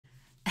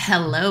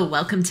Hello,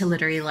 welcome to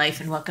Literary Life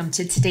and welcome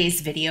to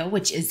today's video,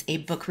 which is a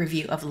book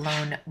review of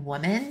Lone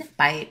Woman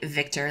by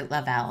Victor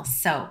Lavalle.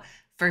 So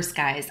first,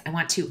 guys, I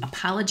want to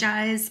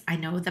apologize. I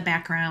know the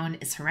background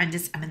is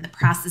horrendous. I'm in the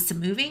process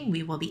of moving.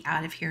 We will be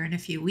out of here in a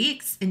few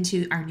weeks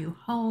into our new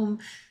home.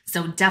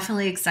 So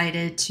definitely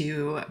excited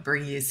to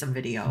bring you some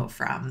video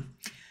from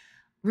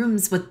a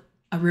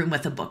room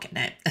with a book in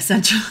it,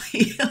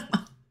 essentially.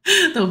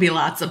 There'll be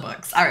lots of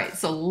books. All right,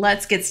 so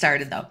let's get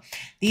started though.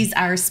 These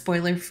are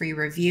spoiler-free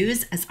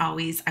reviews. As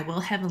always, I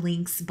will have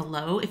links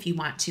below if you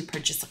want to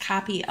purchase a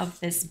copy of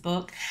this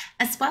book,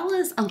 as well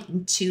as a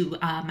link to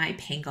my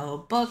Pango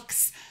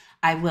books.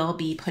 I will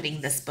be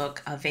putting this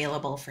book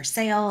available for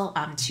sale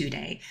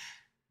today.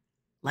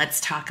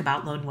 Let's talk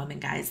about Lone Woman,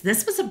 guys.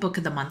 This was a Book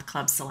of the Month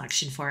Club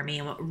selection for me,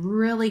 and what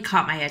really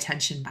caught my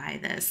attention by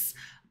this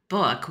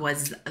book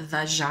was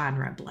the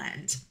genre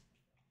blend.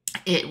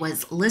 It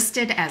was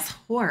listed as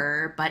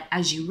horror, but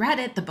as you read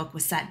it, the book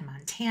was set in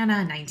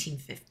Montana,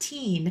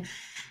 1915,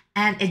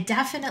 and it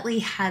definitely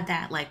had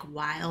that like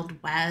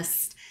Wild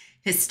West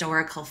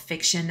historical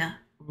fiction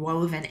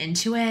woven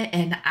into it.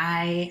 And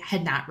I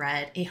had not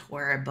read a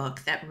horror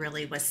book that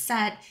really was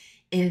set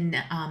in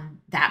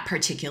that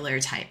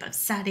particular type of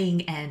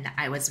setting, and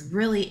I was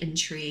really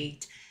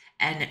intrigued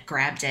and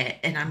grabbed it,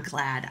 and I'm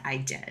glad I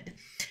did.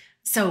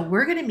 So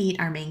we're going to meet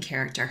our main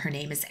character. Her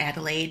name is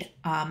Adelaide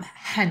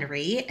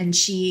Henry, and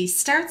she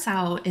starts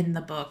out in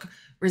the book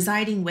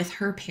residing with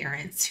her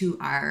parents who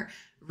are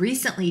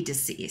recently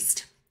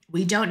deceased.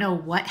 We don't know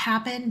what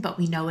happened, but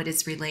we know it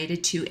is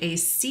related to a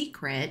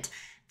secret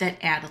that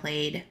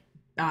Adelaide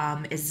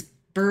is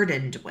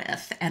burdened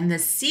with. And the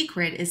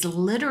secret is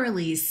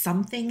literally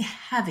something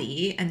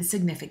heavy and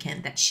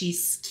significant that she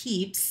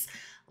keeps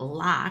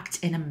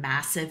locked in a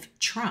massive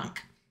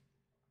trunk.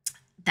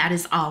 That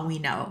is all we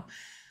know.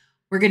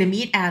 We're going to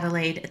meet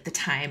Adelaide at the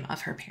time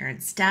of her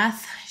parents'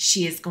 death.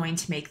 She is going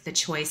to make the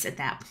choice at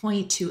that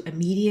point to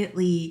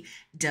immediately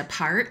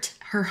depart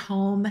her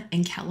home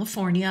in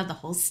California, the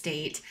whole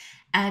state,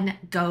 and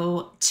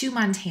go to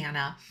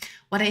Montana.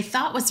 What I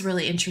thought was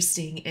really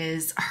interesting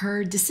is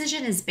her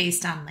decision is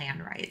based on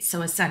land rights.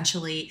 So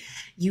essentially,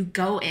 you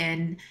go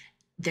in,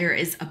 there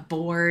is a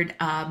board,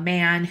 a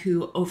man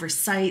who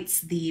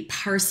oversights the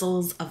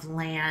parcels of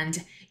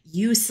land.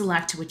 You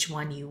select which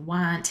one you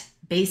want.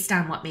 Based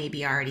on what may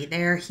be already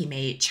there, he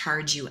may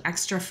charge you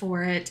extra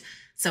for it.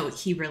 So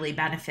he really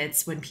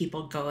benefits when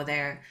people go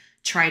there,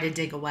 try to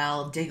dig a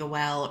well,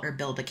 or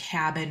build a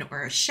cabin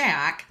or a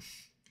shack,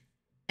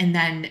 and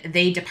then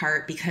they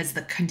depart because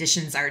the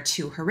conditions are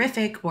too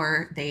horrific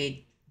or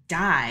they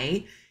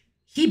die.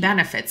 He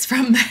benefits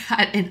from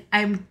that. And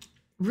I'm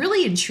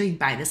really intrigued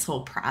by this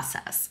whole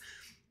process.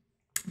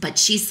 But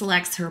she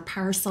selects her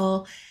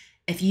parcel.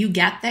 If you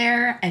get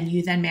there and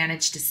you then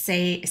manage to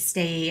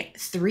stay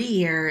 3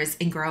 years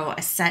and grow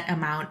a set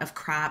amount of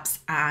crops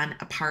on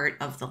a part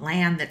of the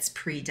land that's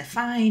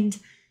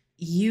predefined,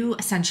 you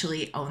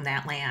essentially own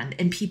that land,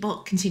 and people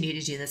continue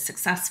to do this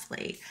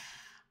successfully.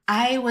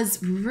 I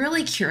was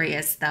really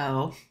curious,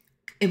 though.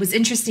 It was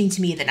interesting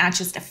to me that not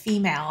just a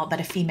female,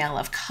 but a female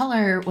of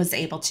color was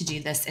able to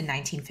do this in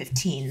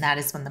 1915. That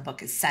is when the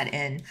book is set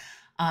in.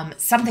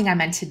 Something I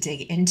meant to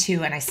dig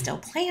into, and I still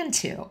plan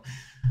to.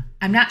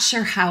 I'm not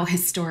sure how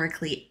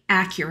historically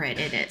accurate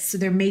it is, so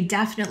there may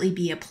definitely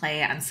be a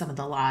play on some of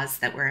the laws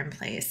that were in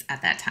place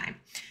at that time.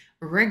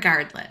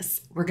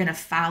 Regardless, we're going to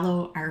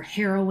follow our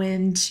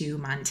heroine to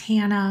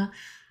Montana.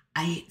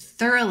 I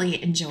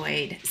thoroughly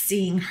enjoyed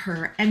seeing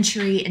her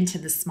entry into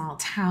the small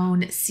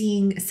town,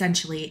 seeing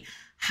essentially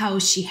how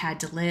she had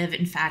to live.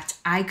 In fact,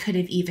 I could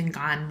have even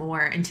gone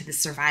more into the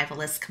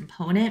survivalist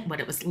component, what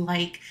it was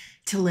like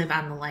to live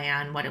on the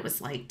land, what it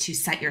was like to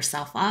set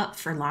yourself up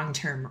for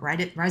long-term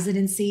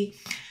residency.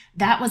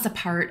 That was a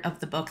part of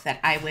the book that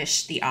I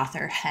wish the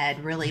author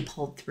had really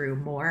pulled through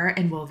more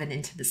and woven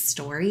into the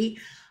story.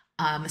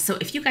 So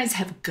if you guys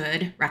have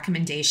good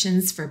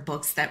recommendations for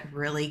books that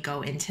really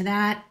go into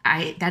that,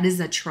 that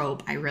is a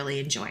trope I really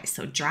enjoy.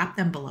 So drop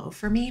them below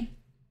for me.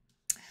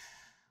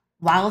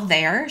 While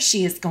there,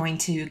 she is going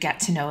to get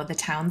to know the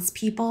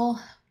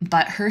townspeople,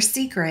 but her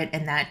secret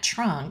in that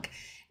trunk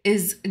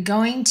is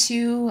going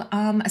to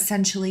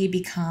essentially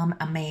become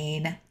a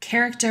main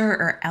character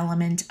or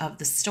element of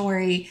the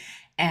story.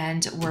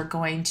 And we're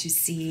going to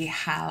see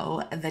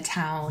how the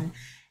town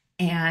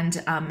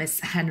and Miss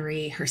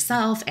Henry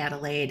herself,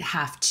 Adelaide,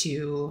 have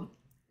to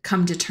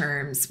come to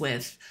terms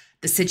with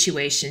the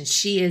situation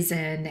she is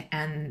in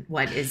and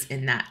what is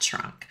in that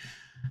trunk.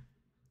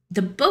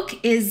 The book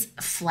is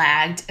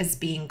flagged as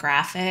being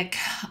graphic.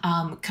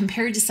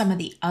 Compared to some of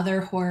the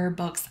other horror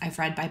books I've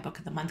read by Book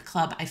of the Month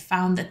Club, I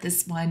found that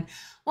this one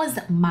was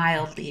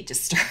mildly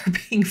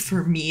disturbing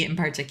for me in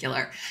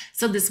particular.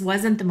 So this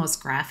wasn't the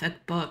most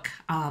graphic book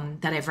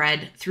that I've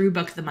read through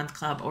Book of the Month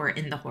Club or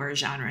in the horror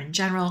genre in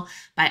general.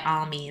 By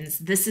all means,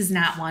 this is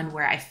not one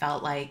where I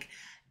felt like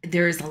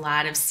there's a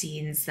lot of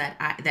scenes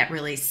that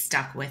really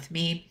stuck with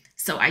me.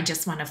 So I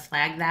just want to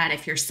flag that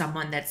if you're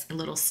someone that's a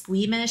little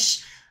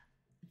squeamish.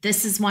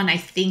 This is one I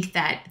think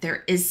that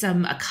there is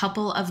a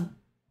couple of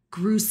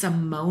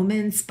gruesome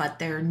moments, but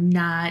they're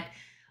not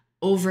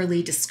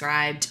overly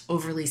described,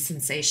 overly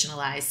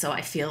sensationalized. So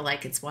I feel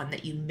like it's one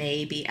that you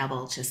may be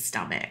able to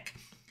stomach.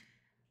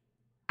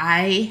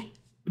 I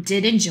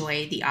did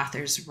enjoy the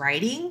author's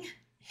writing,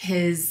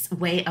 his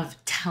way of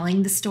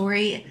telling the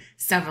story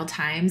several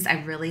times.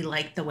 I really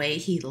liked the way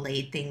he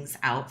laid things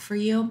out for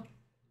you.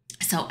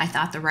 So I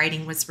thought the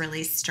writing was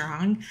really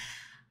strong.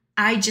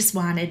 I just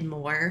wanted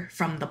more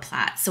from the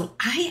plot. So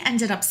I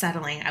ended up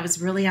settling. I was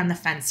really on the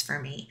fence for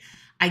me.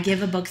 I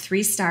give a book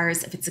 3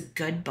 stars if it's a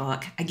good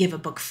book. I give a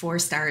book 4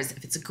 stars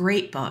if it's a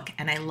great book,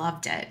 and I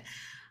loved it.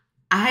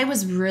 I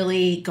was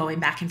really going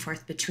back and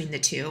forth between the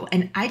two,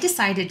 and I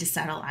decided to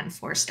settle on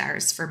 4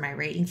 stars for my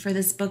rating for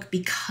this book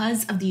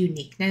because of the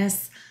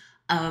uniqueness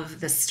of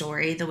the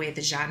story, the way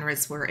the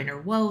genres were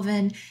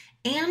interwoven,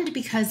 and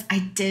because I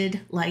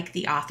did like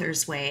the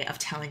author's way of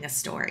telling a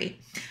story.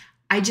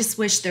 I just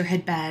wish there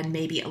had been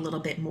maybe a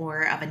little bit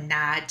more of a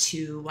nod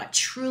to what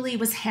truly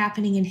was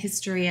happening in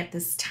history at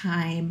this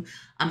time.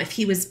 If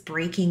he was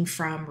breaking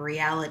from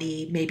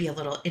reality, maybe a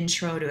little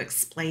intro to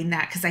explain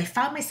that, because I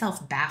found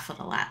myself baffled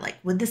a lot. Like,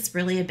 would this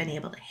really have been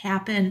able to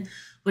happen?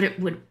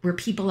 Were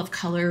people of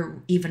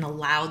color even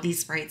allowed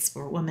these rights?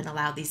 Were women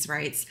allowed these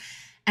rights?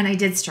 And I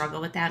did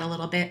struggle with that a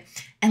little bit.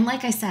 And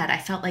like I said, I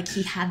felt like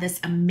he had this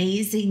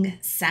amazing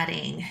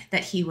setting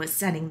that he was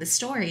setting the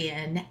story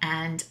in.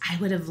 And I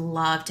would have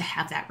loved to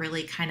have that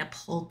really kind of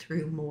pulled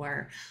through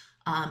more,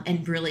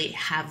 and really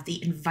have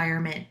the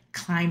environment,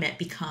 climate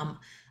become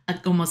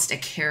almost a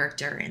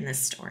character in this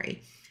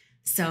story.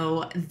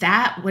 So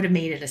that would have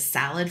made it a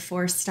solid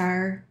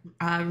 4-star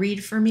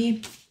read for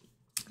me.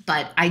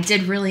 But I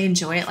did really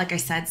enjoy it, like I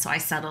said, so I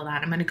settled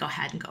on I'm going to go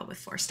ahead and go with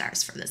 4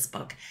 stars for this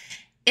book.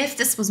 If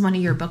this was one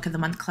of your Book of the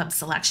Month Club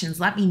selections,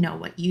 let me know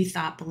what you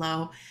thought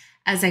below.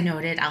 As I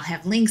noted, I'll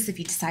have links if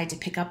you decide to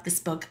pick up this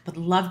book. Would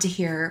love to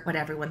hear what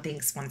everyone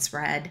thinks once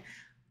read.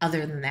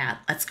 Other than that,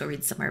 let's go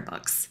read some more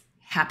books.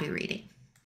 Happy reading.